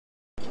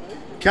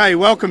Okay,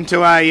 welcome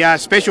to a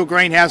special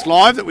Greenhouse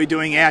Live that we're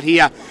doing out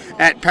here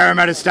at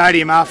Parramatta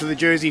Stadium after the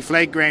Jersey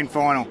Flegg Grand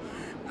Final.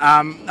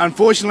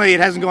 Unfortunately,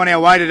 it hasn't gone our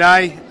way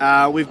today.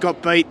 We've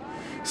got beat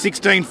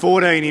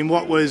 16-14 in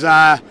what was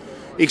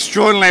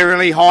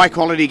extraordinarily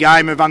high-quality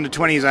game of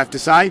under-20s, I have to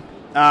say.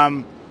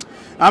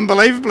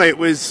 Unbelievably, it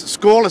was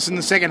scoreless in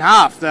the second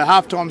half. The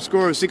half-time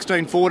score of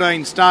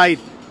 16-14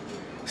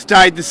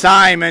 stayed the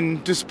same,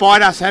 and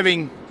despite us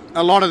having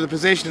a lot of the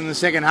possession in the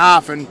second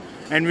half and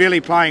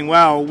really playing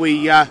well,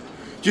 we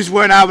just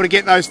weren't able to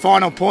get those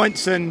final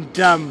points, and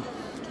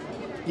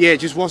yeah,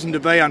 it just wasn't to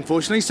be,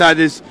 unfortunately. So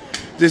there's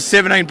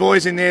 17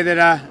 boys in there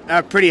that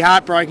are pretty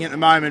heartbreaking at the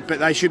moment, but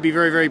they should be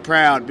very, very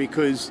proud,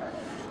 because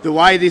the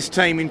way this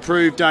team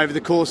improved over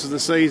the course of the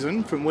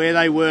season, from where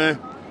they were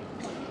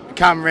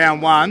come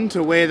round one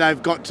to where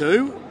they've got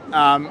to,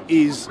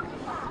 is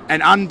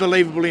an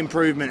unbelievable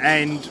improvement,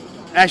 and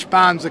Ash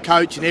Barnes, the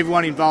coach, and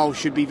everyone involved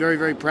should be very,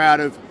 very proud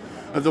of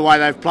the way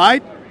they've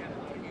played.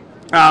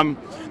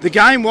 The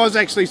game was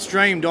actually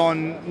streamed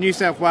on New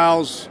South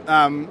Wales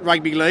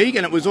Rugby League,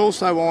 and it was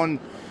also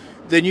on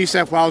the New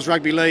South Wales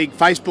Rugby League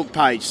Facebook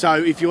page. So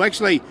if you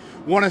actually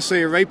want to see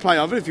a replay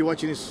of it, if you're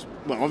watching this,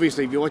 well,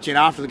 obviously if you're watching it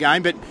after the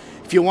game, but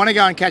if you want to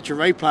go and catch a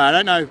replay, I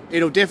don't know,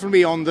 it'll definitely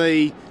be on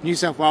the New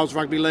South Wales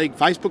Rugby League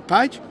Facebook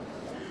page.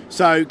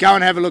 So go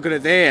and have a look at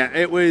it there.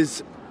 It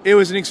was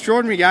an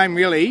extraordinary game,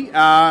 really.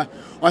 I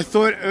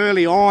thought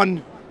early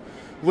on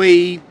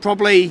we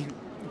probably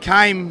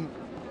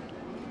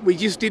we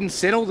just didn't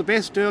settle the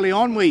best early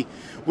on. We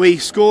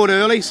scored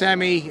early.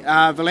 Sammy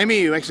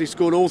Valemi, who actually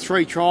scored all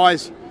 3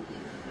 tries,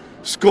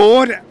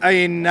 scored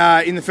in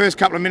the first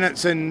couple of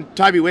minutes, and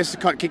Toby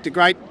Westacott kicked a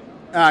great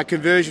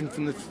conversion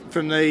from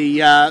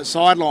the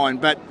sideline.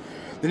 But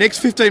the next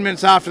 15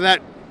 minutes after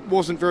that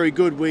wasn't very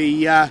good.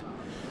 They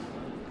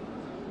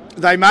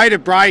made a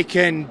break,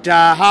 and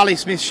Harley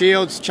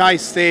Smith-Shields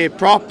chased their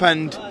prop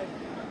and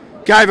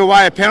gave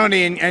away a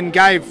penalty and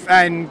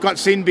got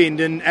sin-binned,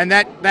 and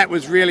that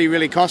was really,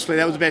 really costly.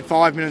 That was about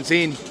 5 minutes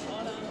in,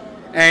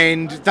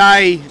 and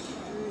they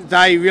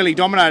really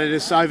dominated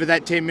us over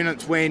that 10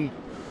 minutes when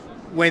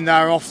they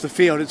were off the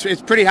field.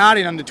 It's pretty hard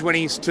in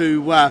under-20s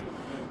to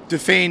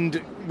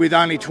defend with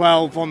only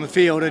 12 on the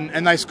field,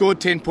 and they scored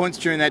 10 points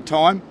during that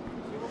time,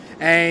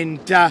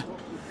 and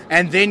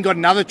then got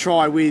another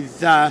try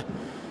with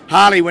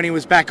Harley, when he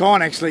was back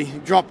on, actually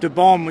dropped a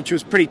bomb, which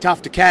was pretty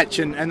tough to catch,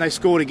 and they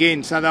scored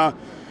again. So they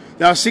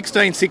were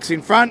 16-6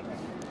 in front.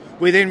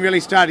 We then really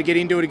started to get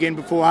into it again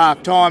before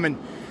half-time, and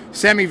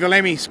Sammy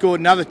Valemi scored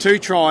another 2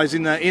 tries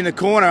in the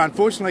corner.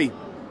 Unfortunately,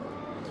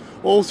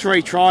 all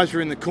 3 tries were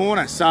in the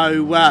corner,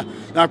 so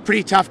they were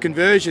pretty tough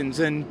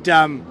conversions, and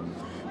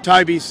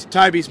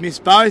Toby's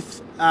missed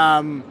both.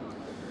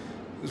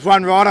 There's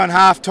one right on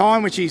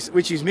half-time, which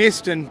he's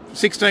missed, and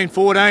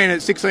 16-14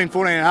 at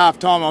 16-14 at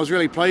half-time, I was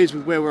really pleased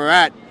with where we were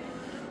at.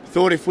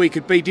 Thought if we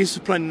could be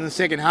disciplined in the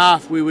second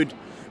half, we would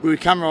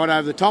come right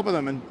over the top of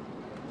them, and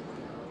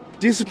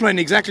discipline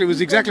was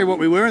exactly what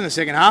we were in the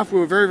second half. We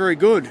were very, very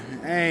good,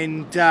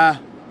 and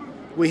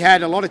we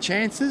had a lot of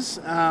chances,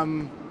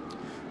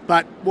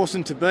 but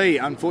wasn't to be,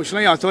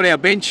 unfortunately. I thought our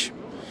bench,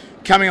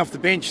 coming off the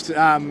bench,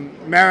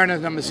 Mariner,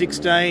 number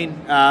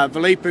 16,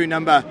 Valipu,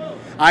 number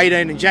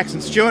 18, and Jackson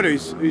Stewart,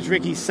 who's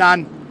Ricky's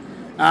son,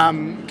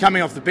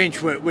 coming off the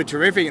bench were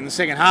terrific in the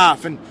second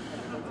half, and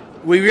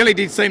we really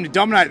did seem to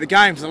dominate the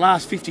game for the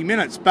last 50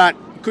 minutes, but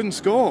couldn't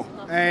score.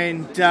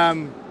 And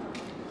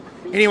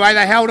anyway,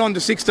 they held on to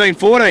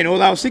 16-14, or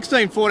they were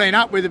 16-14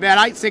 up with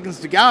about 8 seconds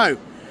to go,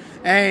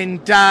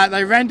 and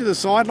they ran to the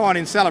sideline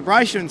in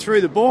celebration and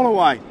threw the ball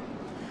away.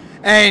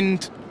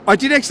 And I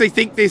did actually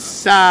think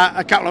this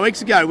a couple of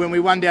weeks ago when we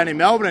won down in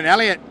Melbourne, and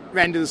Elliott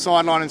ran to the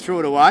sideline and threw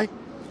it away.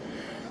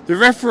 The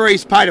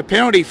referees paid a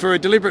penalty for a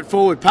deliberate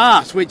forward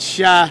pass,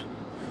 which I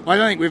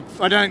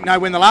don't know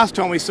when the last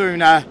time we saw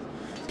a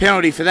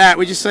penalty for that.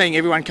 We're just seeing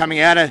everyone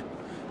coming out of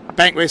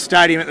Bankwest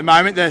Stadium at the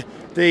moment. The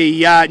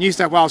New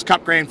South Wales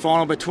Cup Grand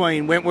Final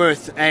between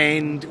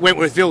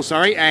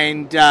Wentworthville,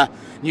 and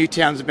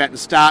Newtown's about to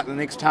start in the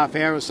next half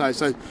hour or so.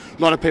 So a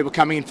lot of people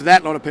coming in for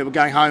that. A lot of people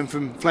going home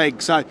from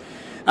Flegg. So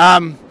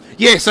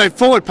yeah, so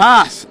forward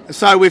pass.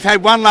 So we've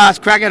had one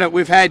last crack at it.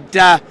 We've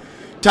had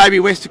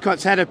Toby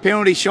Westacott's had a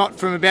penalty shot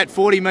from about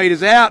 40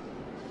 metres out,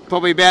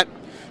 probably about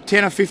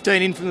 10 or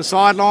 15 in from the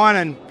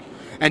sideline,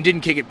 and didn't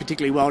kick it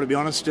particularly well, to be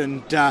honest,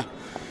 and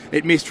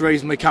it missed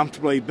reasonably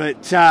comfortably.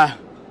 But yeah,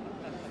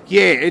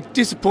 it's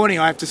disappointing,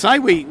 I have to say.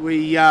 We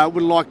would have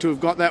liked to have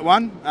got that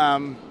one.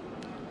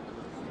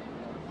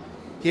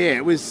 Yeah,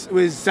 it was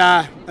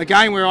a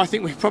game where I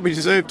think we probably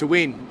deserved to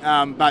win,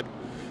 but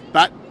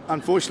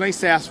unfortunately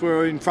South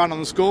were in front on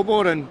the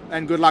scoreboard,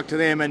 and good luck to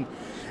them.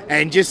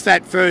 And just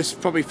that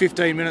first probably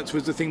 15 minutes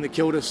was the thing that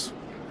killed us.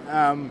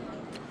 As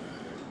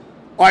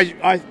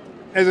I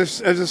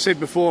said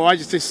before, I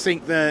just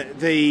think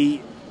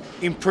the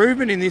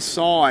improvement in this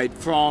side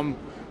from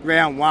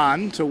round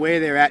one to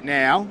where they're at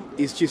now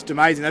is just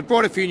amazing. They've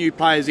brought a few new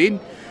players in,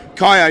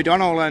 Kai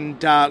O'Donnell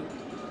and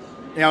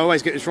I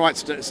always get this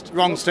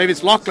wrong, Steve.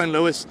 It's Lachlan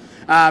Lewis.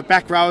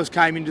 Back rowers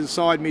came into the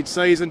side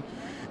mid-season.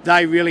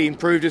 They really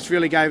improved us,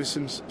 really gave us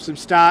some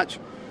starch.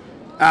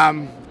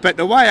 But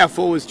the way our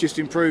forwards just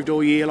improved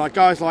all year, like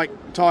guys like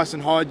Tyson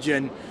Hodge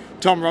and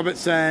Tom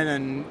Robertson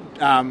and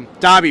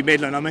Darby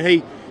Medlin. I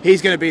mean,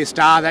 he's going to be a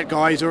star, that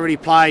guy. He's already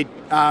played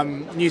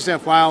New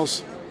South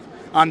Wales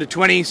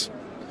under-20s.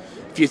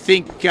 If you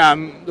think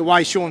the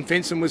way Sean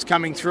Fenson was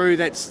coming through,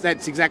 that's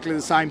exactly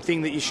the same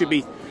thing that you should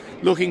be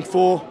looking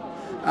for.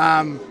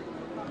 Hold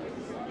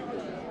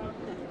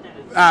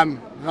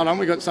on,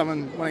 we got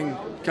someone wanting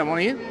to come on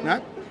here. No?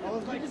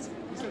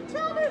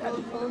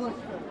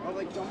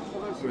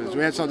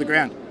 We're outside the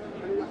ground.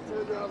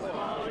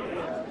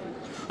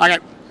 Okay.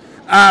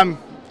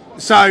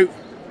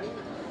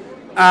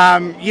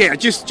 Yeah,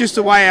 just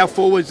the way our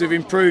forwards have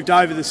improved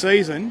over the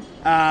season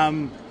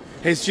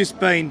has just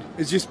been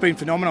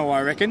phenomenal,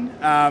 I reckon.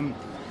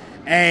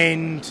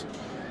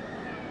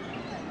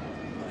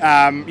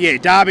 Yeah,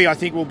 Darby, I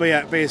think, will be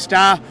a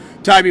star.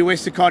 Toby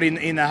Westacott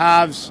in the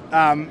halves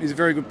is a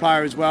very good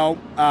player as well.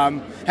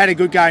 Had a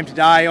good game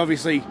today.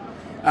 Obviously,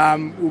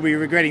 we'll be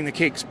regretting the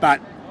kicks,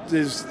 but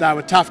they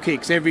were tough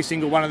kicks. Every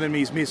single one of them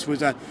he's missed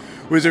was a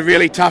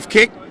really tough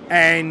kick.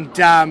 And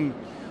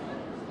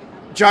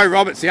Joe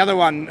Roberts, the other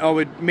one I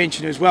would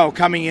mention as well,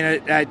 coming in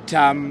at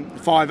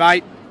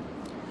 5'8".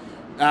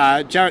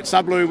 Jarrett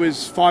Sublu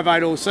was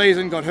 5'8" all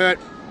season, got hurt.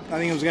 I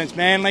think it was against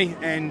Manly,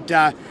 and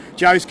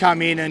Joe's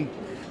come in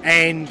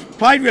and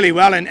played really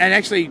well and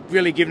actually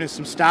really given us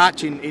some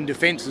starch in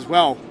defence as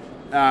well.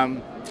 Yeah,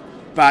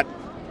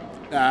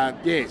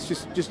 it's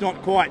just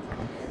not quite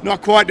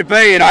to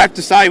be. And I have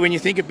to say, when you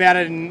think about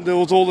it, and there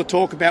was all the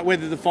talk about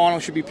whether the final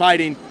should be played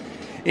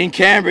in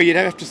Canberra, you'd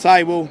have to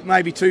say, well,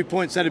 maybe 2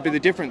 points, that'd be the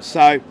difference.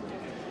 So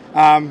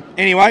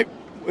anyway,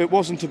 it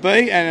wasn't to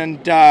be, and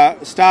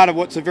start of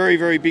what's a very,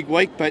 very big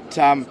week. But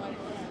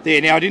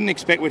there, now I didn't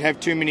expect we'd have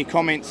too many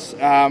comments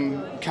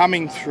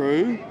coming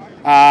through.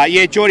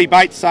 Yeah, Geordie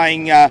Bates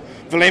saying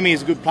Valemi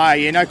is a good player.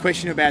 Yeah, no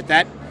question about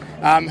that.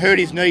 Hurt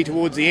his knee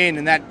towards the end,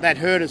 and that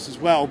hurt us as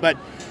well. But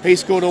he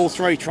scored all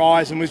 3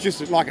 tries and was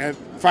just like a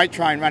freight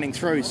train running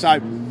through. So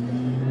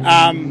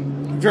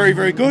very,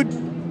 very good,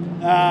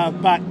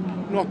 but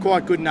not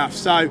quite good enough.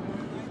 So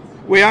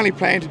we only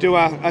plan to do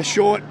a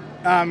short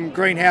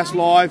Greenhouse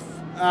Live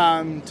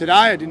today.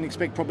 I didn't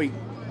expect probably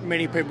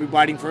many people be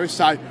waiting for us.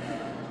 So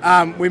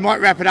we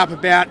might wrap it up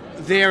about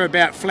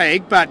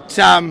Flegg, but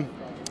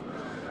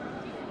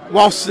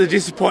whilst the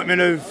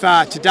disappointment of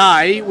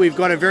today, we've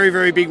got a very,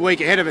 very big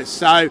week ahead of us.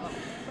 So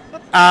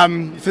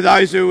for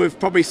those who have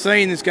probably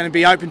seen, there's going to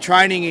be open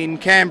training in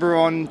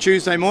Canberra on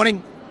Tuesday morning,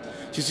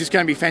 which is just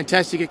going to be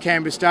fantastic at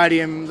Canberra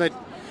Stadium. That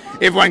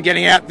everyone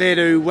getting out there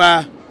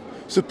to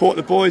support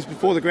the boys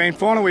before the grand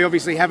final. We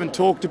obviously haven't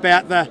talked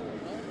about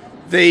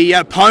the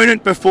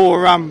opponent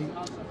before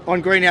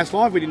on Greenhouse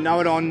Live. We didn't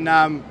know it on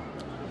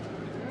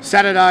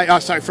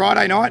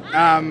Friday night.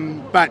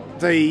 But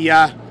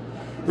the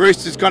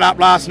Roosters got up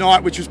last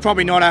night, which was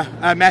probably not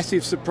a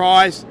massive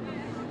surprise.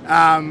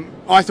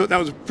 I thought that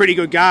was a pretty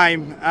good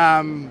game,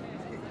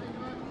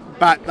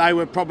 but they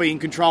were probably in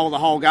control of the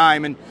whole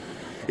game, and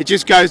it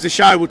just goes to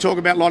show. We'll talk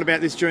a lot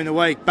about this during the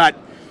week, but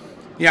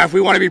you know, if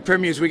we want to be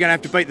premiers, we're going to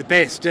have to beat the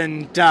best,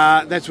 and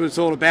that's what it's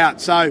all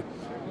about. So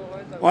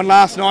on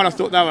last night, I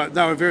thought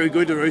they were very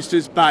good, the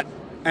Roosters,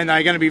 and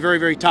they're going to be very,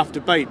 very tough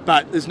to beat.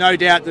 But there's no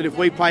doubt that if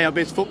we play our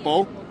best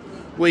football,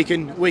 we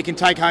can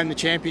take home the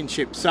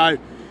championship. So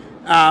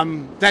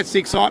that's the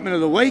excitement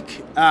of the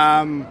week.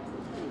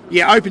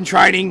 Yeah, open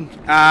training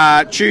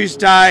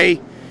Tuesday.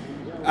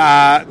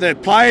 The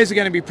players are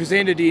going to be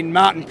presented in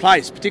Martin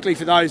Place, particularly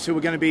for those who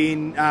are going to be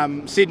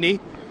in Sydney.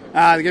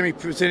 They're going to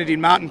be presented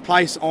in Martin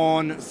Place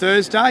on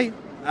Thursday.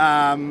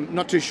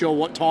 Not too sure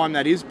what time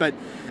that is, but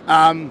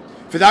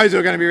for those who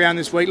are going to be around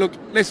this week, look,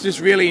 let's just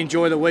really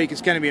enjoy the week.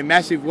 It's going to be a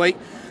massive week.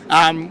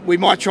 We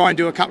might try and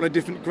do a couple of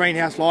different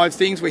Greenhouse Live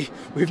things.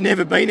 We've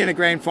never been in a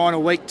grand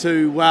final week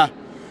to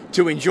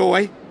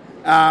enjoy,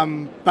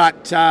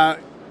 but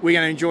we're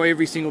going to enjoy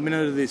every single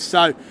minute of this.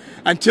 So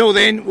until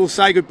then, we'll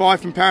say goodbye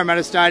from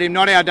Parramatta Stadium.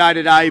 Not our day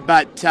today,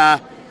 but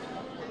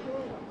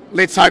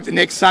let's hope the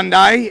next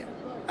Sunday,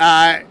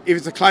 if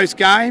it's a close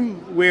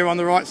game, we're on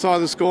the right side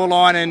of the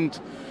scoreline, and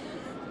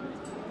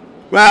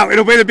well,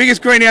 it'll be the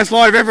biggest Greenhouse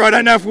Live ever. I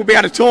don't know if we'll be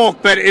able to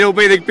talk, but it'll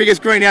be the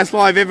biggest Greenhouse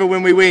Live ever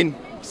when we win.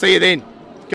 See you then.